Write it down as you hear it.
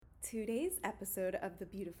Today's episode of the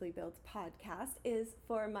Beautifully Built podcast is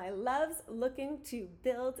for my loves looking to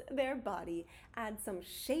build their body, add some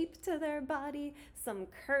shape to their body, some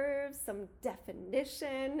curves, some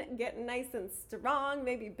definition, get nice and strong,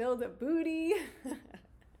 maybe build a booty.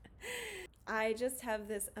 I just have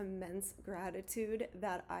this immense gratitude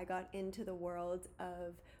that I got into the world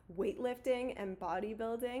of weightlifting and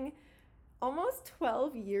bodybuilding almost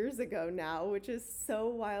 12 years ago now, which is so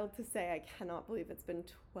wild to say. I cannot believe it's been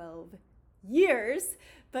 12 years,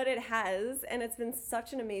 but it has, and it's been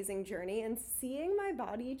such an amazing journey, and seeing my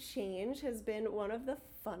body change has been one of the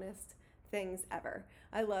funnest things ever.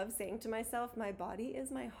 I love saying to myself, my body is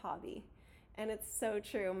my hobby. And it's so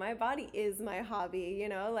true. My body is my hobby,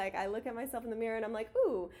 like I look at myself in the mirror and I'm like,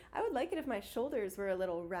 ooh, I would like it if my shoulders were a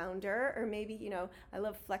little rounder, or maybe, I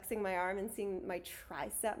love flexing my arm and seeing my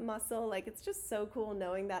tricep muscle. Like, it's just so cool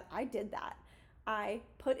knowing that I did that. I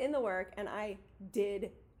put in the work and I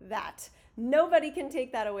did that. Nobody can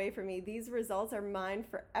take that away from me. These results are mine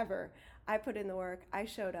forever. I put in the work. I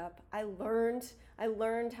showed up. I learned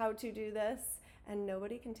how to do this. And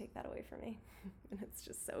nobody can take that away from me. And it's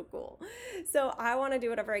just so cool. So I want to do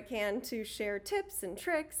whatever I can to share tips and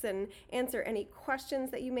tricks and answer any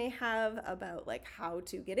questions that you may have about like how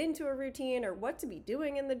to get into a routine or what to be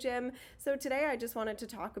doing in the gym. So today I just wanted to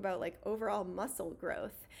talk about like overall muscle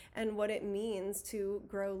growth and what it means to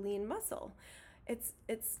grow lean muscle.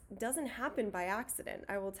 It doesn't happen by accident.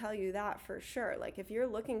 I will tell you that for sure. Like, if you're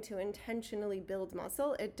looking to intentionally build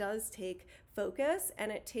muscle, it does take focus,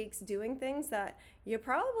 and it takes doing things that you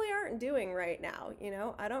probably aren't doing right now.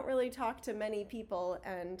 I don't really talk to many people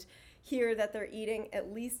and hear that they're eating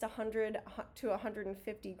at least 100 to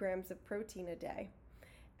 150 grams of protein a day.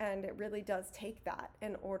 And it really does take that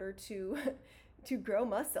in order to grow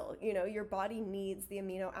muscle. Your body needs the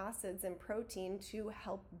amino acids and protein to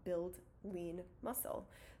help build lean muscle.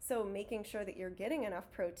 So making sure that you're getting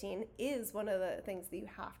enough protein is one of the things that you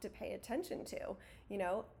have to pay attention to.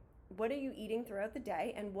 What are you eating throughout the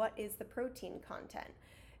day, and what is the protein content?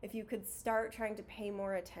 If you could start trying to pay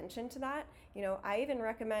more attention to that, I even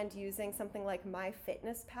recommend using something like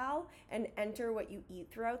MyFitnessPal and enter what you eat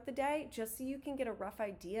throughout the day, just so you can get a rough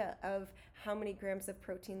idea of how many grams of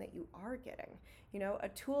protein that you are getting. A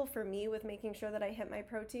tool for me with making sure that I hit my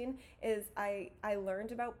protein is I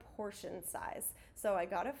learned about portion size. So I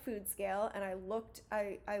got a food scale and I looked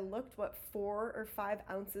what 4 or 5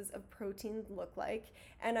 ounces of protein look like.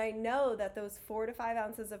 And I know that those 4 to 5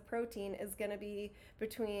 ounces of protein is going to be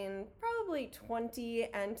between probably 20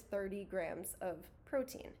 and 30 grams of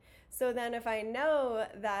protein. So then if I know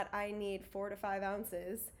that I need 4 to 5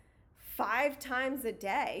 ounces 5 times a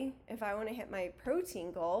day, if I want to hit my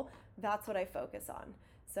protein goal, that's what I focus on.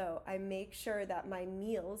 So I make sure that my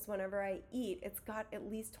meals, whenever I eat, it's got at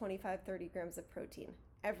least 25, 30 grams of protein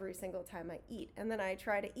every single time I eat. And then I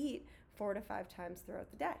try to eat 4 to 5 times throughout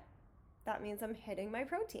the day. That means I'm hitting my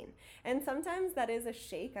protein. And sometimes that is a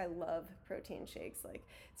shake. I love protein shakes. Like,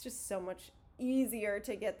 it's just so much easier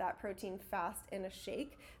to get that protein fast in a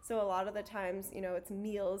shake. So a lot of the times, it's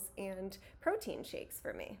meals and protein shakes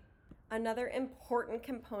for me. Another important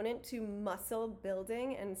component to muscle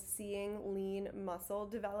building and seeing lean muscle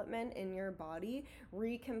development in your body,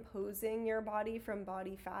 recomposing your body from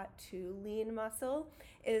body fat to lean muscle,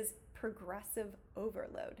 is progressive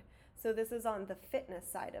overload. So this is on the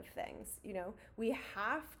fitness side of things. We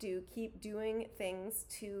have to keep doing things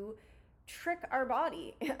to trick our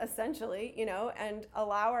body, essentially, and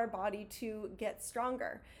allow our body to get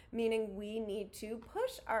stronger, meaning we need to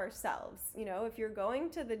push ourselves. If you're going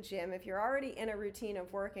to the gym, if you're already in a routine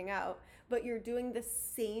of working out, but you're doing the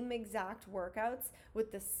same exact workouts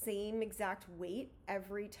with the same exact weight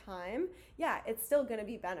every time, yeah, it's still going to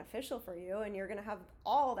be beneficial for you and you're going to have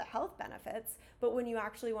all the health benefits. But when you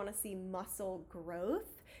actually want to see muscle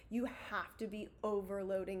growth, you have to be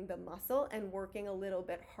overloading the muscle and working a little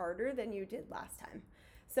bit harder than you did last time.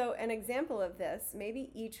 So an example of this, maybe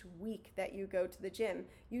each week that you go to the gym,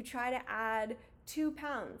 you try to add 2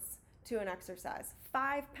 pounds to an exercise,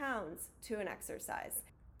 5 pounds to an exercise.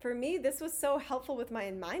 For me, this was so helpful with my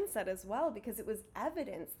mindset as well, because it was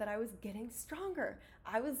evidence that I was getting stronger.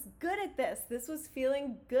 I was good at this. This was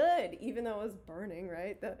feeling good, even though it was burning,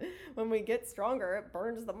 right? When we get stronger, it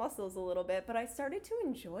burns the muscles a little bit, but I started to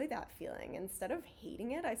enjoy that feeling. Instead of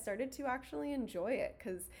hating it, I started to actually enjoy it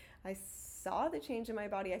because I saw the change in my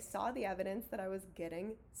body. I saw the evidence that I was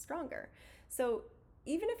getting stronger. So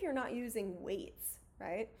even if you're not using weights,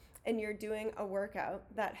 right, and you're doing a workout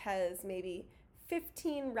that has maybe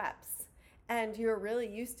 15 reps and you're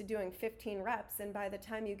really used to doing 15 reps, and by the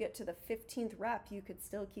time you get to the 15th rep you could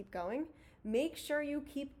still keep going, make sure you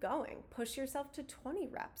keep going. Push yourself to 20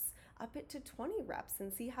 reps, up it to 20 reps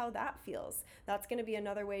and see how that feels. That's going to be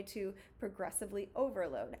another way to progressively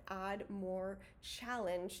overload, add more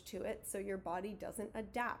challenge to it so your body doesn't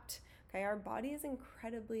adapt. Okay, our body is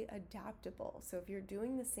incredibly adaptable. So if you're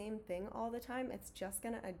doing the same thing all the time, it's just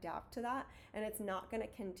going to adapt to that and it's not going to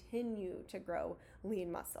continue to grow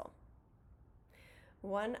lean muscle.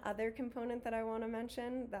 One other component that I want to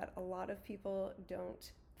mention that a lot of people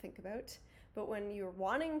don't think about, but when you're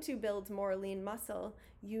wanting to build more lean muscle,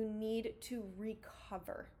 you need to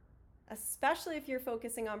recover. Especially if you're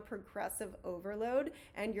focusing on progressive overload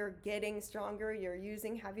and you're getting stronger, you're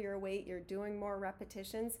using heavier weight, you're doing more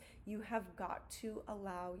repetitions, you have got to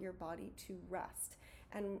allow your body to rest.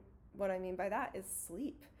 And what I mean by that is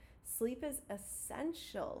sleep. Sleep is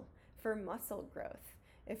essential for muscle growth.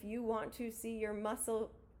 If you want to see your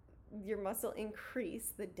muscle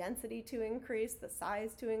increase, the density to increase, the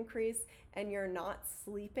size to increase, and you're not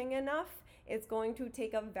sleeping enough, it's going to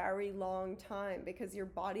take a very long time because your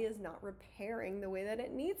body is not repairing the way that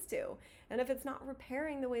it needs to. And if it's not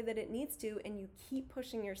repairing the way that it needs to, and you keep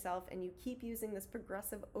pushing yourself and you keep using this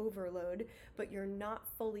progressive overload, but you're not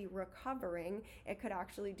fully recovering, it could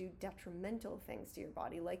actually do detrimental things to your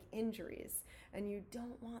body, like injuries. And you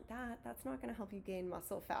don't want that. That's not going to help you gain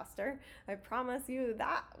muscle faster. I promise you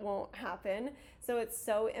that won't happen. So it's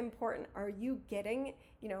so important. Are you getting,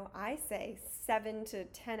 I say 7 to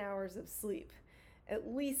 10 hours of sleep, at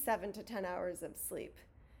least 7 to 10 hours of sleep.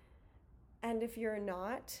 And if you're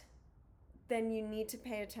not, then you need to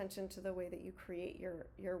pay attention to the way that you create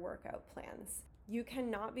your workout plans. You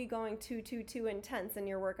cannot be going too intense in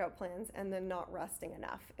your workout plans and then not resting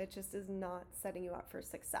enough. It just is not setting you up for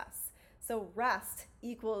success. So rest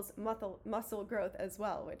equals muscle growth as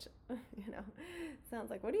well, which,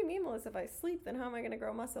 sounds like, what do you mean, Melissa? If I sleep, then how am I going to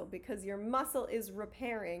grow muscle? Because your muscle is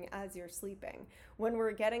repairing as you're sleeping. When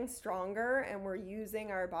we're getting stronger and we're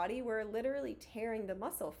using our body, we're literally tearing the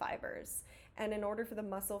muscle fibers. And in order for the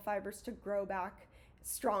muscle fibers to grow back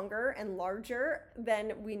stronger and larger,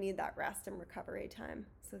 then we need that rest and recovery time.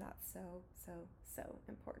 So that's so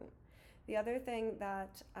important. The other thing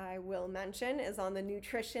that I will mention is on the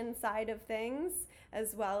nutrition side of things,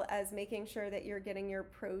 as well as making sure that you're getting your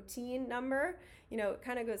protein number. It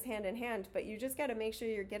kind of goes hand in hand, but you just got to make sure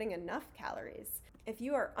you're getting enough calories. If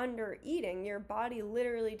you are under eating, your body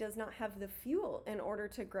literally does not have the fuel in order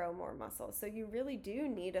to grow more muscle. So you really do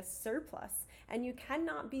need a surplus, and you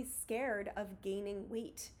cannot be scared of gaining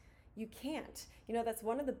weight. You can't. That's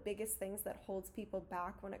one of the biggest things that holds people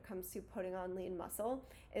back when it comes to putting on lean muscle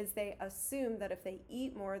is they assume that if they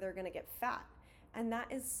eat more, they're going to get fat. And that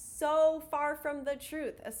is so far from the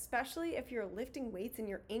truth, especially if you're lifting weights and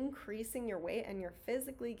you're increasing your weight and you're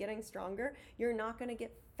physically getting stronger, you're not going to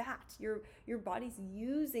get fat. Your body's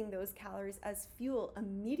using those calories as fuel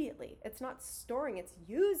immediately. It's not storing, it's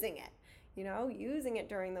using it. Using it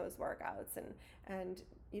during those workouts and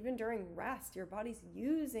even during rest, your body's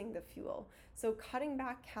using the fuel. So cutting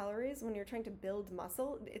back calories when you're trying to build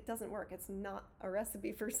muscle, it doesn't work. It's not a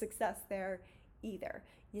recipe for success there either.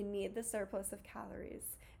 You need the surplus of calories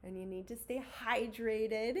and you need to stay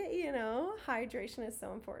hydrated. Hydration is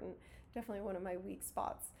so important. Definitely one of my weak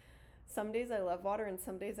spots. Some days I love water and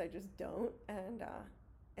some days I just don't. And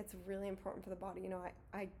it's really important for the body.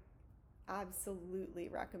 I absolutely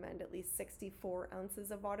recommend at least 64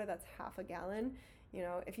 ounces of water. That's half a gallon.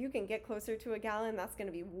 If you can get closer to a gallon, that's going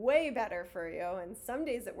to be way better for you. And some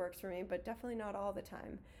days it works for me, but definitely not all the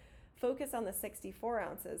time. Focus on the 64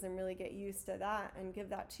 ounces and really get used to that and give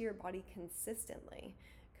that to your body consistently.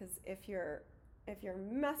 Because if you're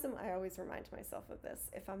messing, I always remind myself of this.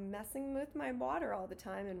 If I'm messing with my water all the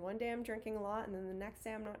time and one day I'm drinking a lot and then the next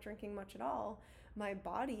day I'm not drinking much at all, my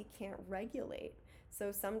body can't regulate.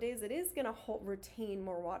 So some days it is going to retain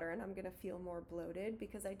more water and I'm going to feel more bloated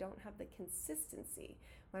because I don't have the consistency.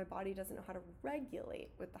 My body doesn't know how to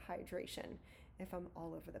regulate with the hydration if I'm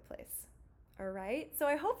all over the place. All right, so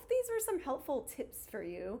I hope these were some helpful tips for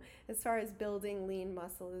you as far as building lean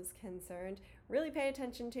muscle is concerned. Really pay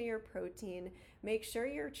attention to your protein. Make sure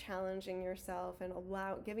you're challenging yourself and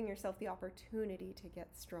giving yourself the opportunity to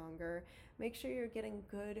get stronger. Make sure you're getting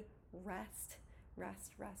good rest.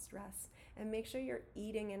 And make sure you're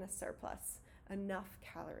eating in a surplus, enough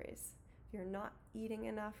calories. If you're not eating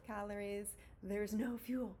enough calories, there's no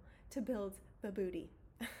fuel to build the booty.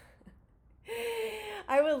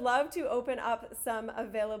 I would love to open up some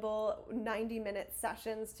available 90-minute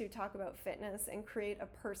sessions to talk about fitness and create a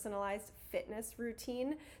personalized fitness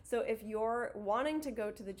routine. So if you're wanting to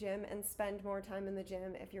go to the gym and spend more time in the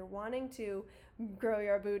gym, if you're wanting to grow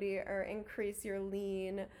your booty or increase your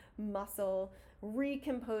lean muscle,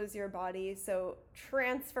 recompose your body. So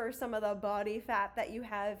transfer some of the body fat that you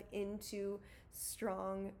have into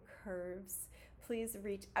strong curves. Please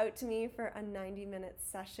reach out to me for a 90-minute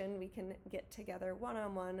session. We can get together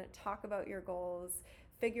one-on-one, talk about your goals,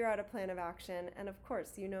 figure out a plan of action. And of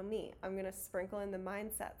course, you know me, I'm going to sprinkle in the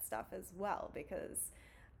mindset stuff as well, because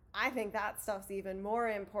I think that stuff's even more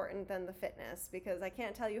important than the fitness, because I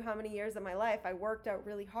can't tell you how many years of my life I worked out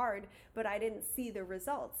really hard, but I didn't see the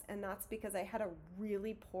results. And that's because I had a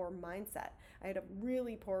really poor mindset. I had a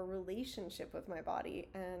really poor relationship with my body,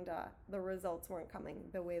 and the results weren't coming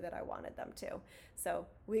the way that I wanted them to. So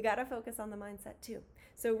we got to focus on the mindset too.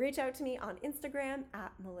 So reach out to me on Instagram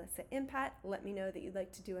at Melissa Impat. Let me know that you'd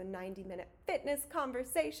like to do a 90-minute fitness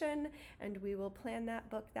conversation, and we will plan that,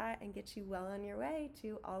 book that, and get you well on your way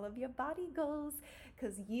to all of your body goals,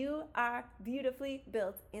 because you are beautifully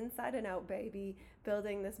built inside and out, baby,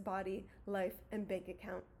 building this body, life, and bank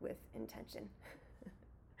account with intention.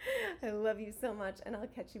 I love you so much, and I'll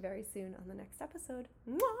catch you very soon on the next episode.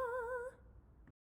 Mwah!